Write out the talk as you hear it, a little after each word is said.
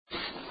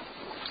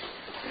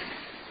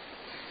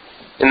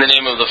In the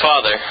name of the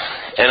Father,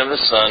 and of the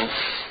Son,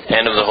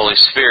 and of the Holy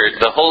Spirit,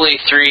 the Holy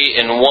Three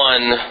in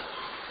One,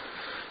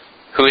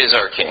 who is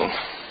our King.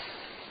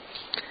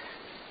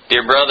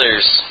 Dear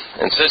brothers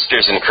and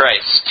sisters in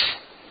Christ,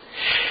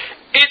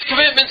 it's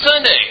Commitment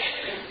Sunday.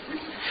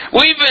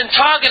 We've been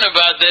talking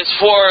about this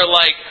for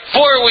like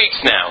 4 weeks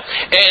now.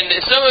 And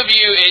some of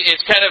you,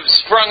 it's kind of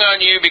sprung on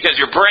you because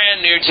you're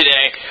brand new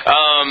today.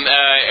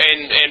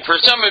 And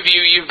for some of you,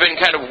 you've been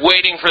kind of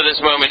waiting for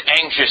this moment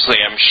anxiously,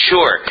 I'm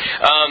sure.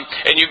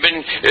 And you've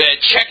been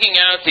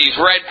checking out these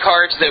red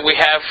cards that we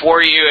have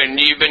for you. And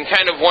you've been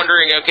kind of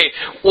wondering, okay,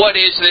 what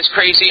is this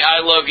crazy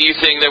I love you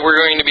thing that we're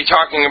going to be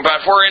talking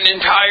about for an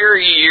entire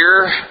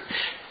year?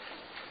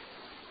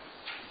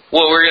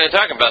 Well, we're going to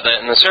talk about that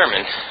in the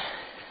sermon.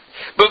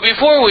 But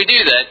before we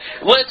do that,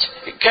 let's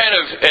kind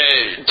of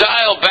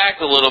dial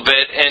back a little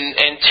bit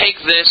and take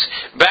this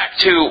back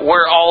to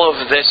where all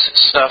of this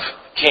stuff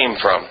came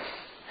from.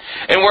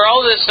 And where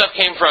all this stuff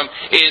came from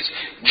is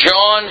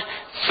John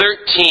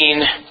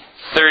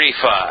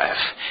 13:35.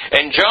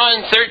 And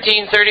John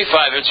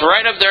 13:35, it's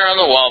right up there on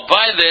the wall.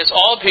 By this,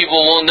 all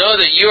people will know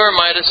that you are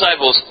my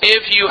disciples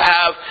if you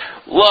have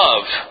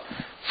love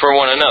for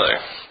one another.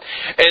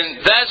 And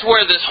that's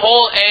where this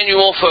whole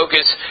annual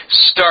focus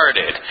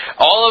started.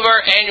 All of our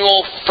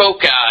annual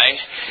foci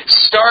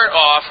start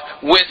off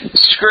with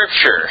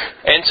Scripture.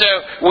 And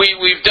so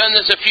we've done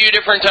this a few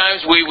different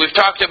times. We've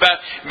talked about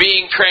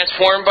being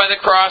transformed by the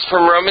cross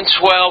from Romans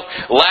 12.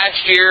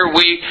 Last year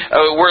we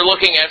were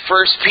looking at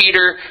 1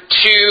 Peter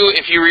 2.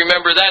 If you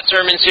remember that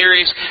sermon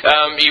series,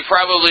 you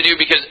probably do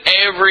because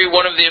every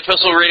one of the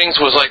epistle readings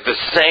was like the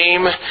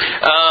same.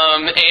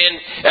 And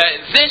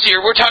this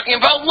year we're talking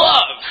about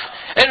love.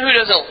 And who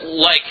doesn't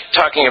like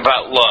talking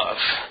about love?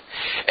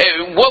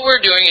 What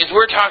we're doing is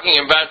we're talking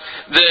about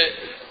the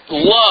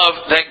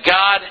love that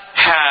God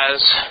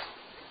has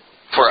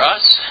for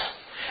us,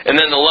 and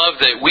then the love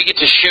that we get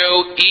to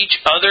show each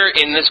other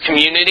in this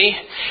community,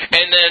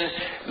 and then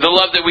the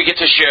love that we get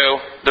to show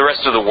the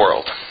rest of the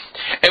world.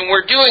 And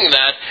we're doing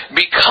that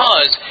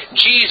because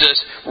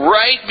Jesus,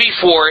 right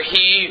before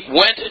He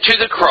went to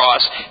the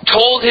cross,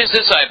 told His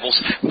disciples,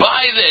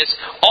 by this,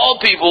 all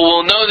people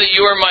will know that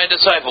you are my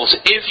disciples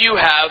if you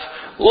have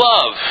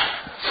love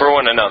for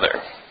one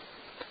another.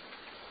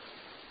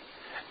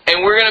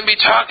 And we're going to be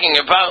talking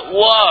about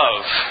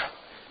love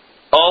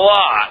a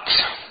lot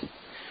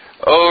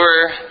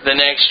over the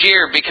next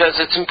year because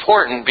it's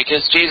important.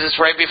 Because Jesus,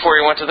 right before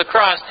He went to the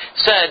cross,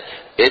 said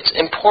it's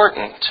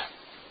important.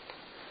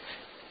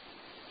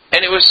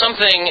 And it was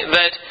something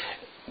that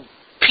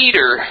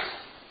Peter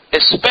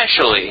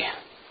especially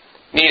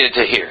needed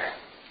to hear.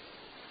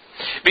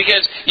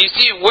 Because you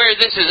see where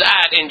this is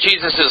at in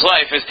Jesus'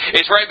 life is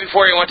it's right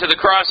before He went to the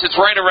cross. It's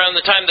right around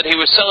the time that He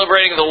was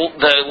celebrating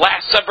the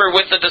Last Supper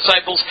with the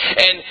disciples.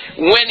 And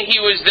when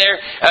He was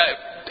there,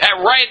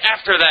 right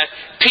after that,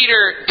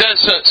 Peter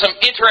does some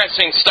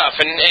interesting stuff.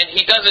 And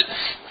he does it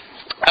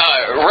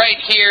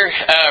right here,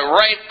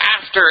 right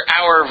after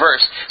our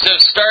verse. So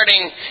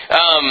starting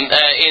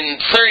in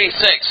 36,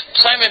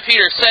 Simon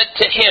Peter said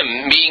to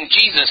Him, being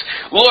Jesus,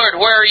 Lord,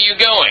 where are you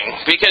going?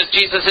 Because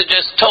Jesus had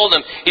just told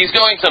him He's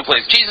going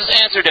someplace. Jesus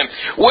answered him,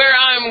 where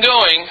I am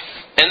going,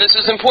 and this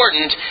is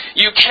important,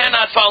 you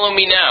cannot follow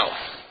me now,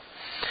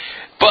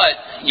 but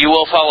you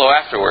will follow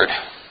afterward.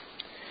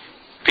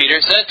 Peter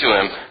said to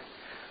Him,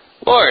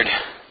 Lord,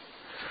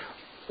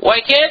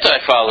 why can't I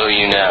follow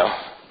you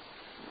now?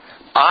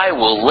 I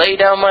will lay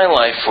down my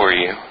life for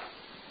you.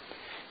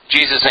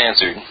 Jesus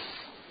answered,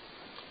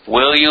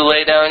 will you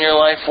lay down your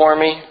life for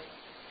me?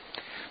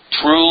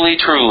 Truly,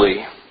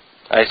 truly,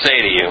 I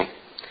say to you,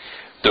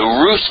 the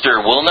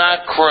rooster will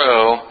not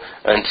crow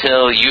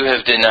until you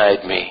have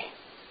denied me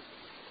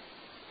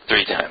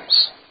 3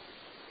 times.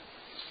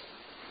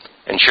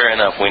 And sure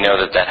enough, we know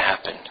that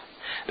happened.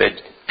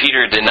 That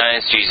Peter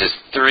denies Jesus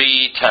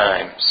 3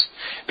 times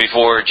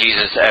before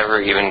Jesus ever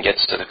even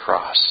gets to the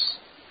cross.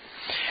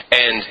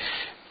 And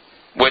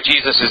what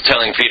Jesus is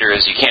telling Peter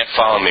is, you can't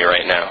follow me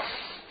right now.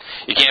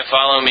 You can't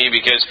follow me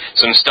because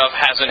some stuff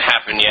hasn't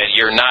happened yet.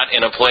 You're not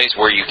in a place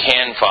where you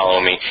can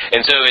follow me.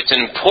 And so it's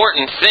an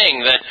important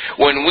thing that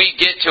when we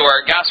get to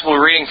our gospel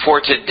reading for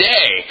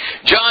today,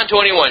 John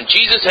 21,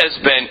 Jesus has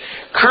been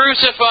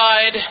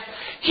crucified,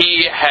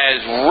 He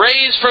has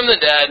raised from the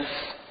dead,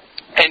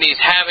 and He's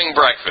having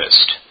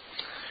breakfast,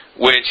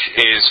 which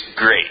is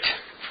great.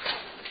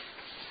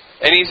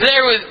 And He's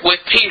there with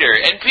Peter.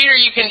 And Peter,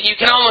 you can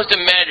almost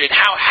imagine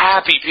how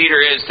happy Peter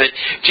is that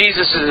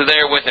Jesus is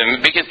there with him.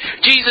 Because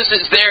Jesus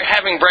is there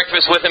having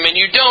breakfast with him. And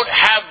you don't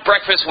have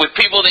breakfast with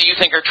people that you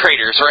think are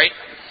traitors, right?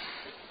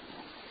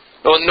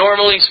 Well,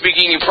 normally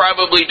speaking, you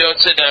probably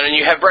don't sit down and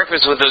you have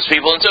breakfast with those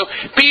people. And so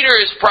Peter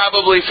is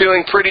probably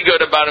feeling pretty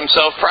good about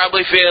himself.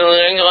 Probably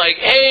feeling like,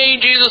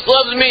 hey, Jesus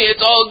loves me.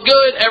 It's all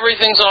good.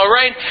 Everything's all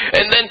right.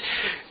 And then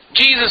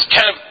Jesus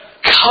kind of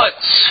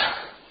cuts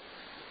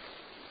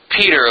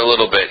Peter a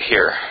little bit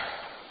here.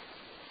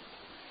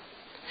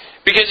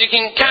 Because you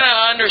can kind of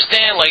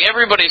understand, like,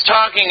 everybody's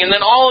talking, and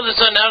then all of a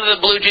sudden, out of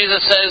the blue,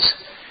 Jesus says,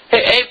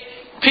 hey,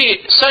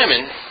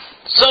 Simon,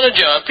 son of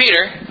John,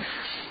 Peter,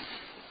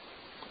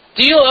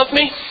 do you love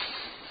me?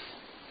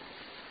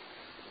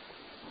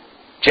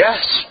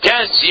 Yes,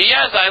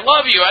 I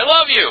love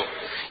you.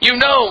 You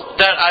know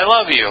that I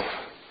love you.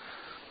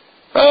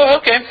 Oh,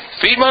 okay.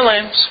 Feed my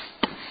lambs.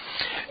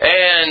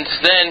 And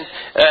then,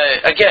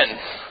 again,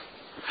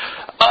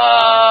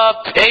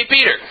 hey,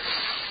 Peter,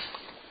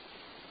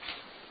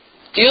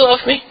 do you love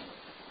me?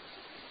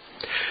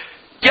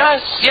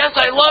 Yes,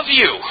 I love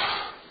you.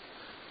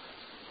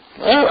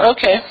 Oh,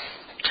 okay.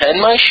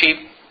 Tend my sheep.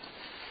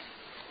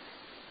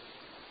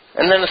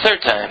 And then the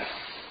third time.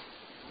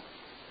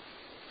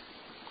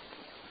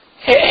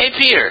 Hey,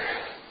 Peter,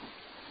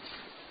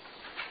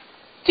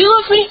 do you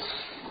love me?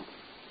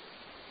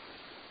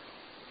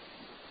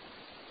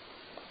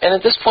 And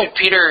at this point,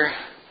 Peter,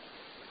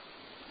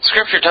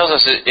 Scripture tells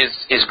us,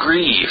 is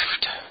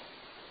grieved.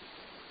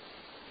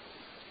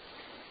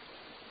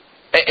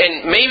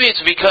 And maybe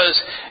it's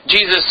because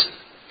Jesus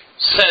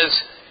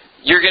says,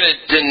 you're going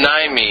to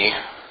deny me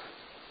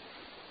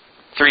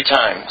 3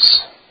 times.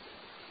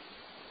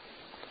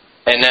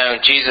 And now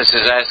Jesus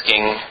is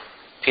asking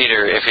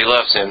Peter if he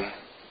loves him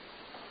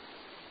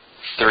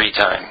 3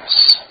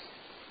 times.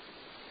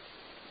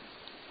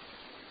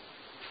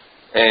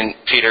 And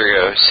Peter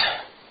goes,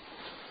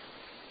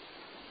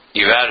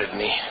 you've outed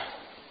me.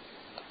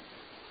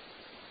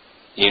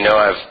 You know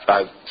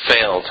I've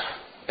failed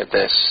at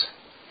this.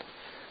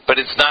 But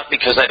it's not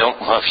because I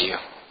don't love you.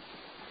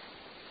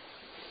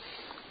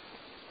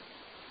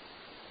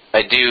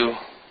 I do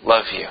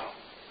love you.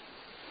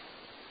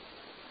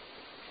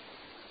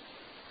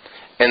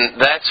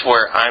 And that's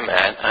where I'm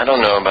at. I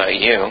don't know about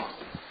you.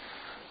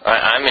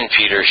 I'm in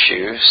Peter's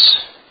shoes.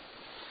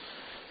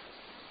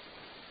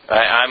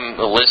 I'm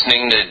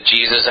listening to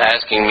Jesus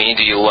asking me,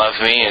 do you love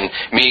me? And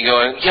me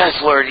going, yes,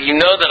 Lord, you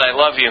know that I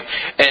love you.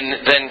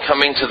 And then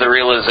coming to the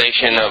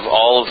realization of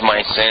all of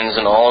my sins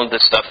and all of the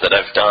stuff that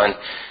I've done.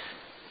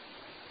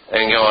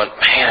 And going,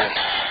 man,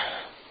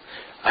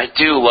 I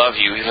do love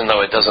you even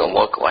though it doesn't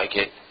look like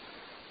it.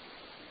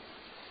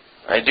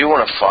 I do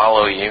want to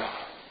follow you.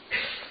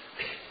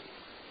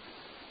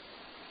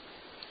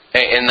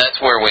 And that's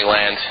where we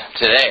land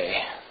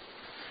today,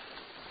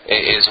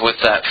 is with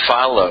that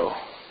follow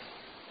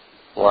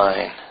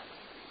line.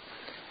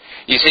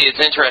 You see, it's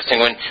interesting.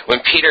 When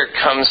Peter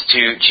comes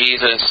to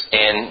Jesus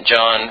in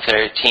John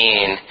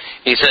 13,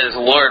 he says,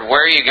 Lord,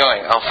 where are you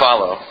going? I'll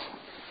follow.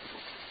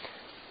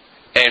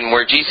 And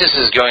where Jesus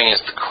is going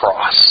is the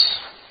cross.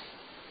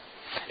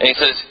 And he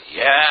says,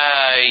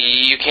 yeah,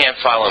 you can't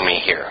follow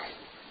me here.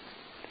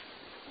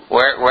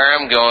 Where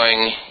I'm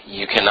going,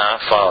 you cannot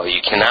follow.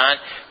 You cannot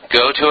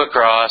go to a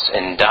cross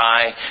and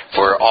die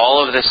for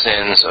all of the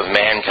sins of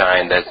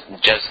mankind. That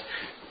just,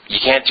 you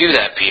can't do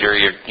that, Peter.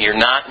 You're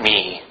not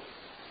me.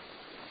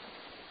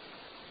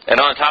 And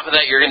on top of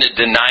that, you're going to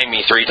deny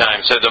me 3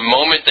 times. So the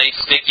moment they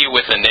stick you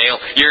with a nail,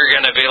 you're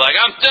going to be like,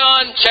 I'm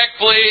done. Check,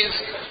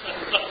 please.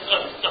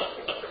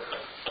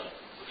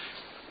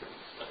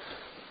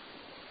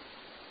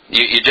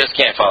 You just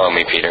can't follow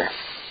me, Peter.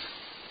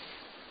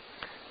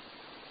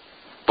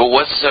 But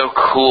what's so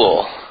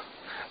cool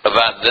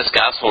about this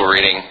gospel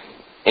reading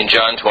in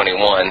John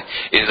 21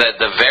 is that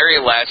the very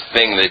last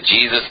thing that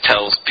Jesus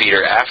tells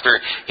Peter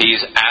after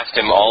he's asked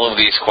him all of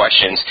these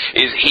questions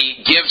is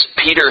he gives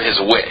Peter his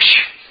wish.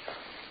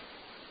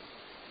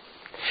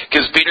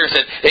 Because Peter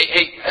said,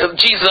 hey,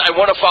 Jesus, I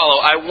want to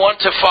follow. I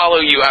want to follow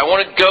you. I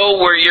want to go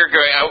where you're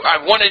going.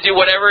 I want to do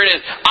whatever it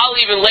is. I'll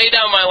even lay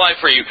down my life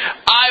for you.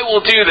 I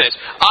will do this.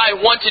 I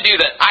want to do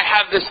that. I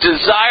have this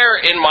desire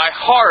in my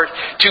heart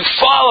to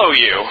follow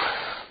you.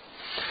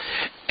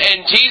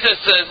 And Jesus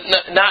says,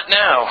 not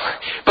now,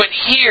 but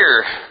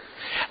here,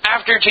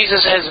 after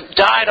Jesus has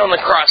died on the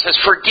cross, has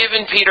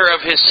forgiven Peter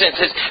of his sins,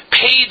 has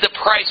paid the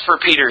price for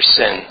Peter's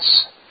sins.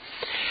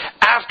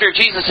 After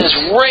Jesus has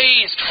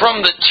raised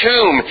from the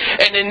tomb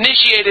and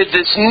initiated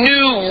this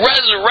new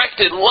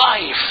resurrected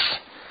life,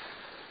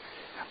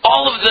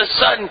 all of a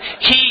sudden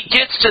he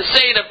gets to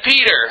say to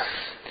Peter,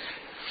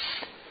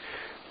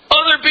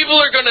 other people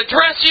are going to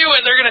dress you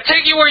and they're going to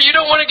take you where you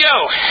don't want to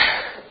go.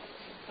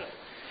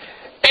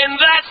 And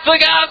that's the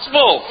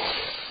gospel.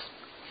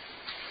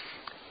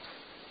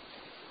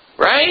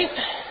 Right?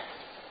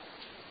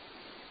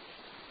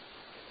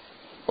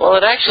 Well,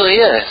 it actually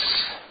is.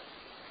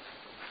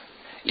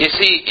 You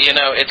see,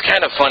 it's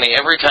kind of funny.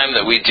 Every time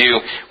that we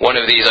do one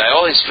of these, I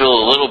always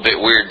feel a little bit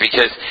weird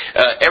because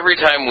every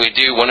time we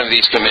do one of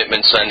these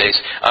Commitment Sundays,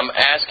 I'm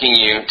asking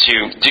you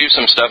to do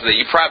some stuff that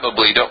you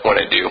probably don't want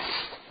to do.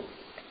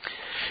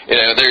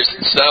 There's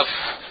stuff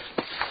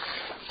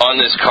on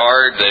this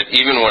card that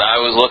even when I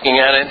was looking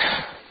at it,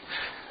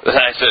 that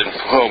I said,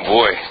 oh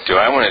boy, do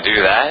I want to do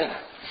that?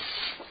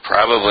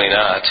 Probably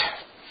not.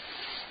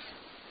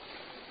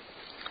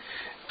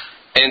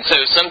 And so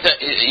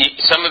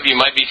some of you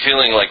might be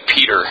feeling like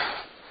Peter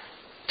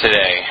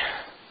today.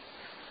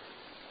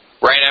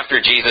 Right after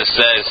Jesus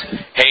says,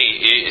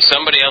 hey,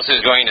 somebody else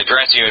is going to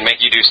dress you and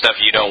make you do stuff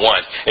you don't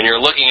want. And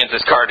you're looking at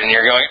this card and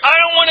you're going, I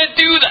don't want to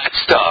do that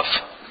stuff.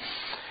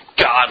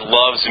 God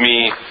loves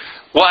me.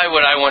 Why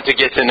would I want to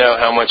get to know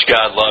how much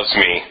God loves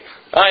me?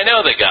 I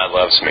know that God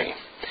loves me.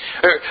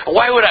 Or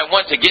why would I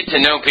want to get to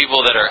know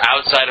people that are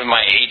outside of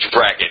my age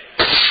bracket?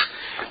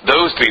 Pfft,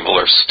 those people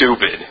are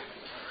stupid.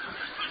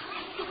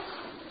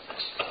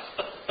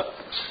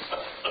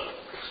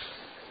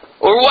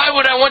 Or why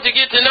would I want to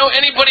get to know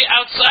anybody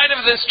outside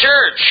of this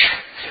church?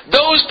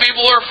 Those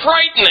people are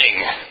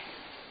frightening.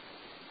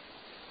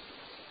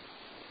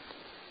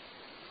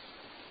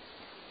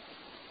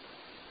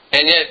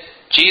 And yet,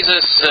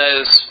 Jesus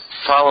says,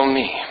 follow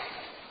me.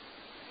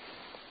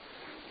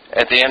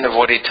 At the end of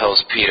what he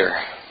tells Peter.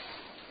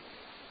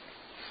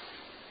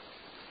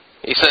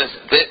 He says,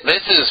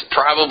 this is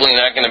probably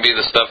not going to be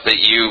the stuff that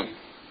you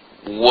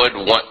would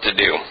want to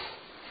do.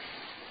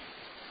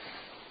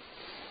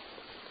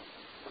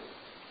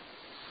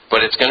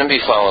 But it's going to be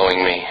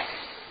following me.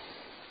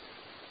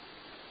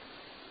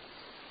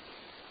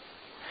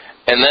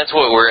 And that's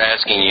what we're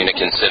asking you to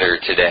consider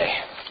today.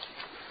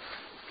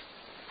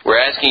 We're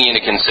asking you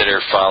to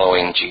consider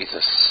following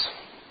Jesus.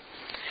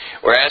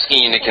 We're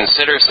asking you to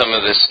consider some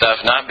of this stuff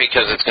not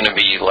because it's going to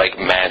be like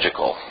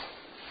magical.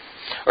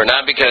 Or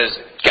not because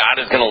God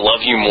is going to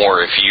love you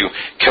more if you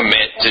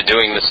commit to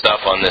doing the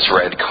stuff on this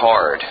red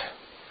card.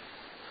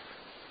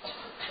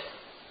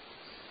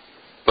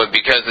 But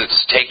because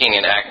it's taking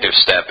an active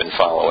step in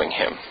following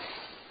Him.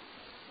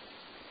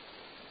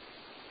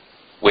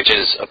 Which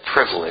is a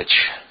privilege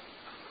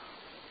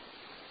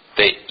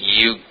that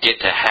you get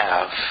to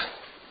have.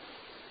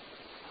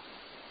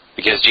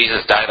 Because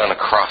Jesus died on a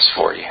cross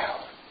for you.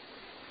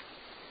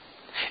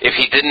 If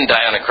He didn't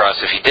die on a cross,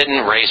 if He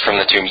didn't raise from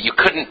the tomb, you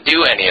couldn't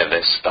do any of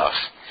this stuff.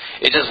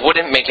 It just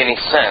wouldn't make any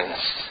sense.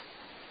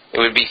 It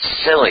would be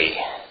silly.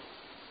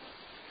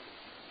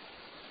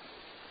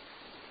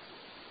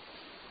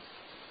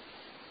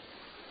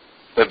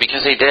 But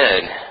because He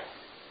did,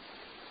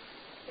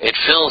 it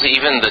fills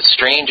even the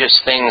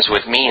strangest things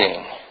with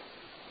meaning.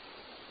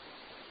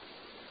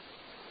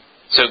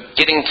 So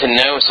getting to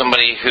know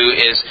somebody who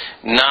is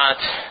not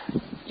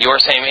your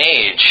same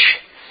age,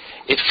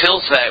 it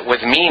fills that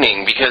with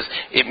meaning because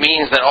it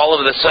means that all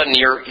of a sudden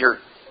you're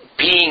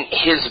being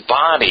His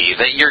body,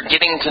 that you're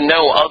getting to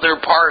know other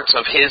parts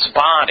of His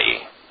body.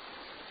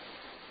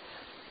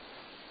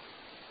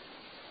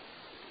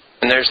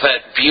 And there's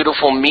that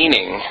beautiful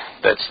meaning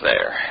that's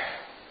there.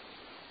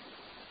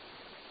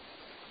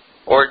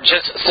 Or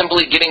just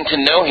simply getting to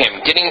know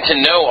Him, getting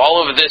to know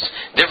all of this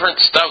different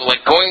stuff,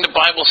 like going to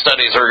Bible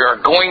studies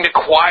or going to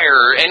choir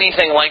or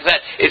anything like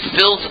that. It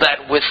fills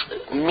that with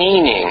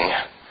meaning.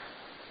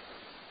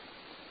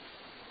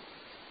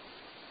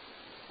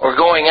 Or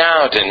going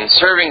out and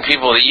serving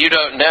people that you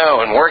don't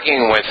know and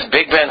working with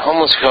Big Bend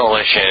Homeless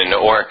Coalition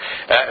or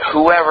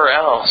whoever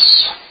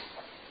else.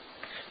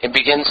 It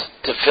begins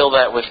to fill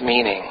that with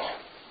meaning.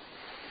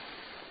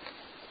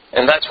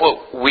 And that's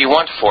what we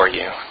want for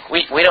you.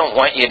 We don't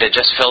want you to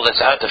just fill this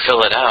out to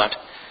fill it out.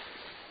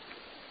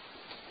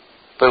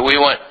 But we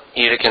want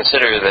you to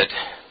consider that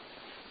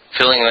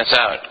filling this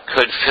out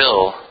could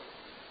fill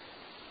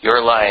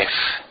your life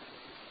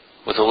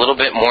with a little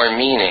bit more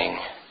meaning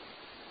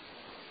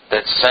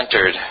that's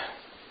centered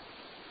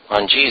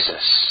on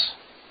Jesus.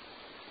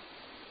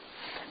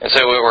 And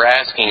so what we're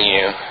asking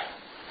you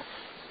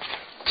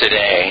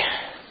today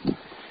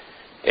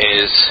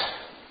is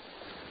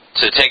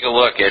to take a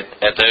look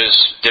at those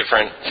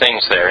different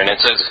things there. And it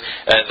says,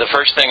 the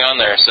first thing on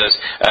there says,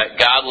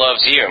 God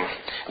loves you.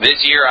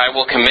 This year I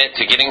will commit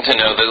to getting to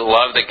know the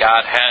love that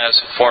God has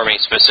for me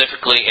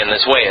specifically in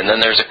this way. And then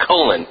there's a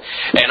colon.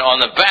 And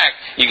on the back,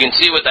 you can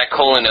see what that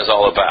colon is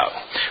all about.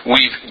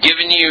 We've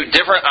given you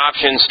different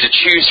options to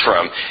choose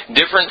from,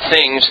 different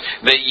things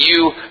that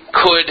you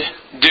could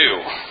do.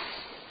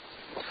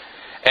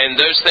 And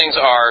those things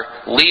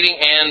are leading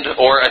and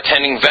or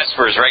attending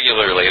Vespers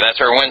regularly.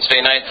 That's our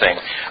Wednesday night thing.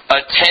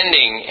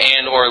 Attending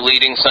and or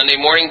leading Sunday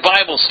morning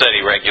Bible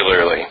study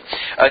regularly.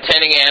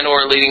 Attending and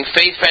or leading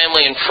Faith,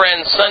 Family, and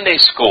Friends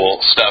Sunday school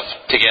stuff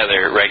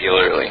together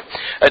regularly.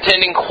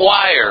 Attending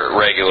choir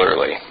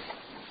regularly.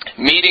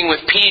 Meeting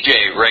with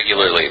PJ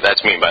regularly.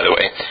 That's me, by the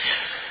way.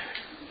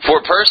 For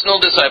personal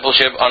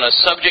discipleship on a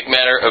subject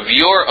matter of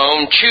your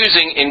own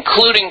choosing,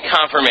 including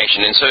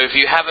confirmation. And so if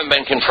you haven't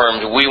been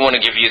confirmed, we want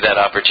to give you that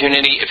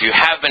opportunity. If you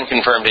have been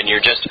confirmed and you're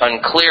just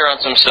unclear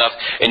on some stuff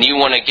and you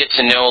want to get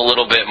to know a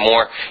little bit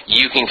more,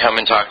 you can come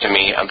and talk to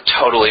me. I'm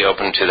totally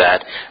open to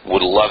that.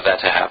 Would love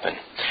that to happen.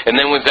 And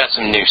then we've got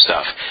some new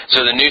stuff.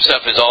 So the new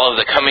stuff is all of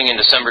the coming in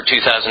December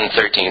 2013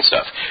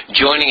 stuff.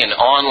 Joining an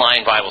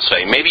online Bible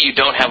study. Maybe you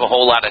don't have a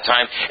whole lot of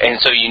time,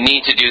 and so you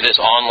need to do this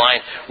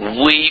online.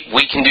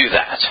 We can do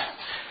that.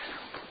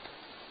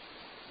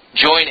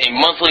 Join a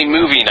monthly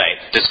movie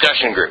night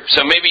discussion group.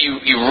 So maybe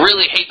you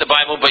really hate the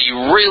Bible, but you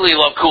really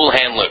love Cool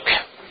Hand Luke.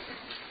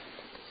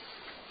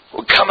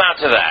 Well, come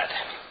out to that,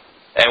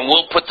 and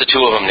we'll put the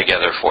two of them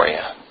together for you.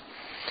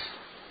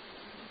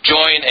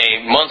 Join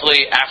a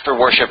monthly after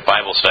worship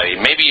Bible study.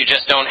 Maybe you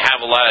just don't have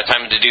a lot of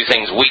time to do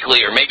things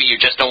weekly, or maybe you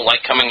just don't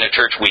like coming to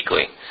church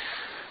weekly.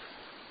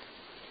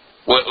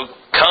 Well,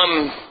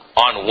 come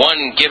on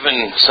one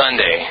given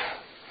Sunday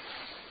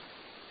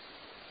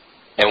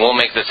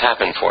make this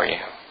happen for you.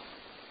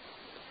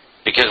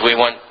 Because we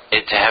want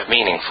it to have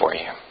meaning for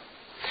you.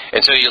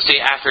 And so you'll see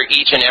after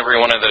each and every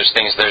one of those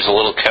things, there's a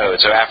little code.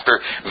 So after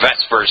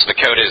Vespers, the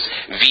code is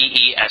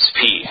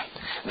VESP.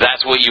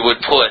 That's what you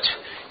would put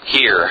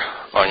here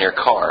on your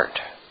card.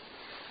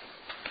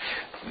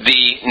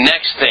 The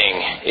next thing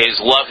is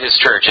love His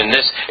church. And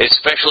this,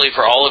 especially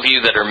for all of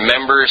you that are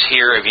members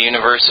here of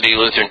University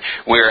Lutheran,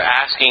 we're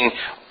asking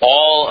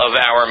all of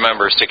our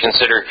members to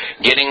consider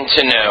getting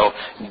to know,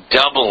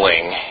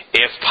 doubling,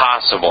 if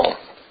possible,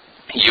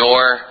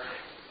 your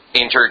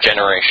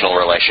intergenerational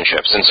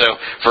relationships. And so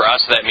for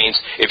us that means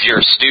if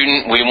you're a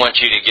student, we want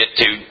you to get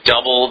to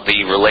double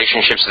the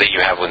relationships that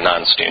you have with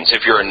non-students.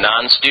 If you're a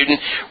non-student,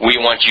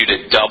 we want you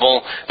to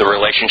double the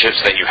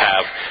relationships that you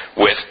have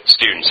with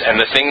students.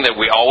 And the thing that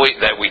we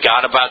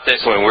got about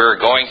this when we were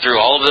going through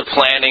all of the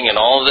planning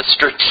and all of the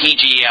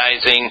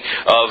strategizing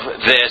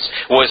of this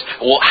was,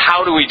 well,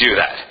 how do we do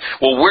that?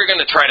 Well, we're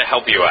going to try to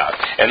help you out.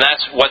 And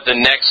that's what the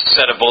next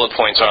set of bullet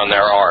points on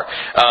there are.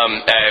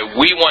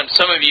 We want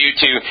some of you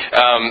to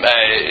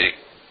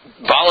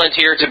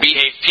volunteer to be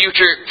a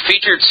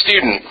featured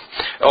student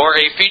or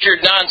a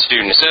featured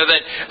non-student so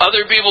that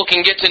other people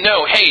can get to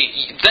know,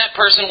 hey, that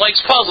person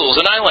likes puzzles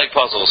and I like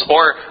puzzles.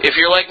 Or if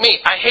you're like me,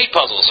 I hate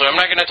puzzles, so I'm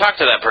not going to talk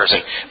to that person.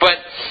 But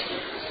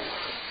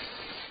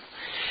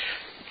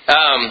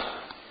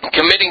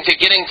committing to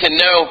getting to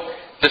know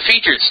the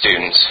featured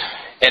students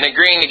and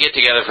agreeing to get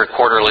together for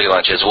quarterly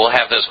lunches. We'll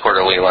have those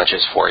quarterly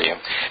lunches for you.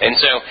 And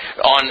so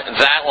on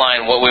that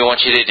line, what we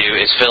want you to do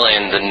is fill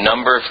in the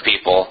number of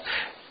people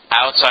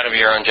outside of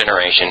your own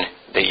generation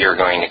that you're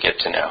going to get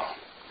to know.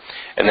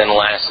 And then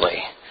lastly,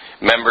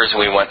 members,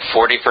 we want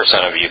 40%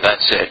 of you,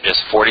 that's it,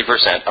 just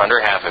 40%, under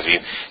half of you,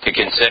 to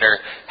consider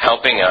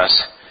helping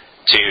us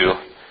to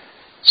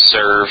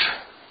serve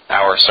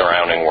our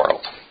surrounding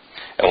world.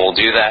 And we'll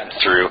do that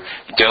through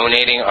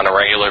donating on a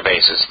regular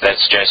basis.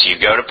 That's just you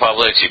go to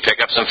Publix, you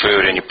pick up some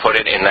food, and you put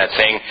it in that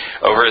thing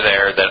over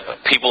there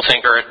that people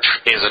think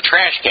is a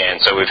trash can.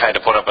 So we've had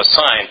to put up a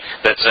sign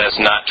that says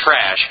not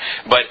trash.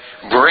 But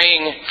bring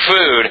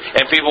food,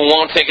 and people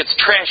won't think it's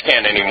a trash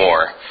can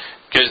anymore.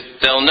 Because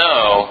they'll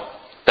know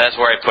that's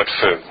where I put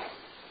food.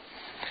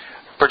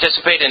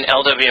 Participate in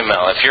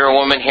LWML. If you're a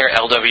woman here,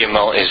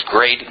 LWML is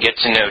great. Get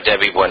to know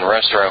Debbie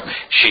Buenrostro.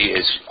 She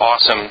is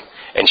awesome.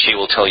 And she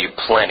will tell you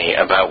plenty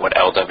about what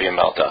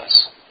LWML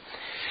does.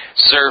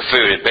 Serve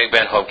food at Big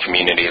Bend Hope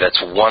Community.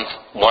 That's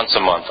once a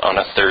month on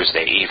a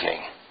Thursday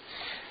evening.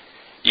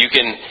 You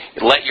can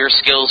let your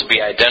skills be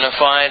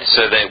identified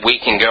so that we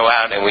can go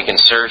out and we can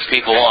serve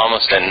people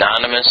almost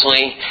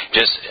anonymously,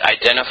 just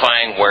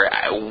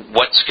identifying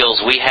what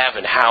skills we have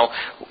and how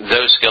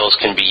those skills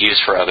can be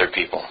used for other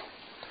people.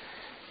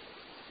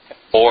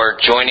 Or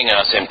joining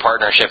us in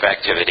partnership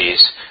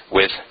activities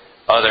with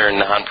other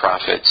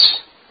nonprofits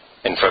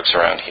and folks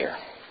around here.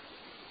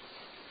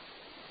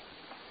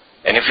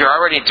 And if you're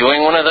already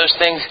doing one of those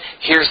things,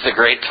 here's the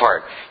great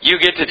part. You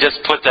get to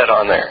just put that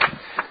on there.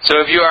 So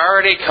if you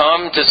already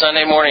come to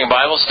Sunday morning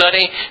Bible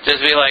study,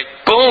 just be like,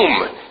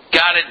 boom,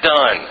 got it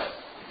done.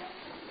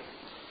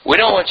 We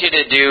don't want you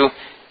to do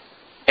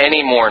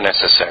any more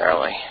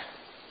necessarily.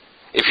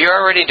 If you're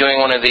already doing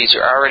one of these,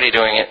 you're already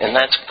doing it, and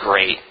that's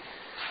great.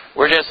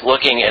 We're just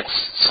looking at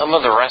some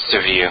of the rest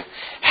of you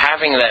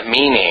having that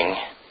meaning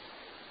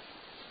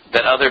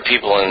that other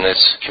people in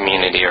this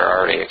community are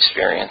already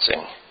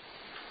experiencing.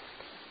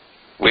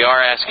 We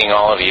are asking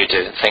all of you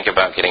to think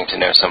about getting to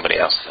know somebody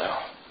else, though.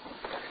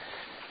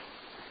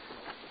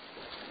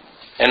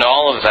 And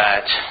all of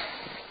that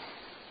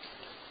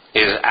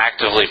is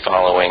actively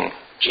following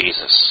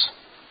Jesus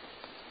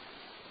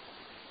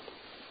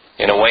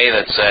in a way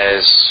that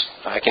says,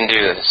 I can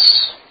do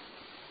this.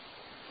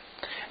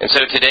 And so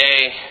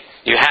today,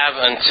 you have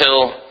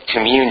until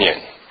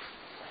communion.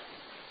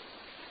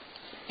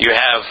 You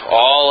have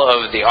all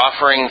of the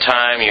offering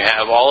time, you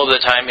have all of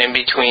the time in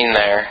between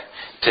there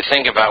to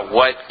think about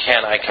what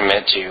can I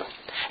commit to.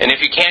 And if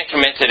you can't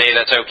commit today,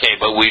 that's okay,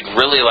 but we'd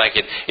really like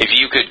it if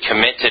you could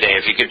commit today,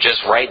 if you could just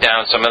write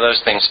down some of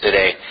those things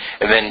today,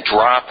 and then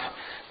drop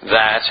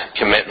that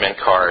commitment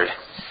card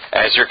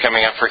as you're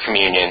coming up for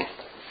communion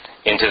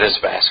into this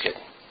basket.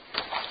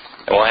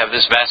 And we'll have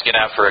this basket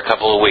out for a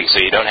couple of weeks, so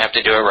you don't have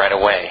to do it right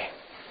away.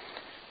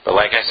 But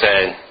like I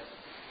said,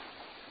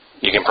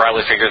 you can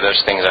probably figure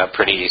those things out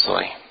pretty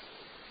easily.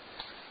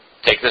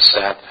 Take the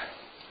step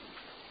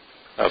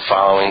of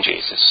following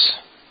Jesus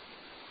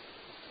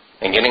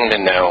and getting to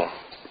know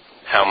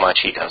how much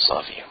He does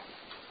love you.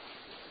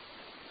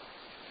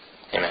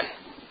 Amen.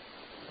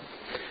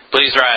 Please rise.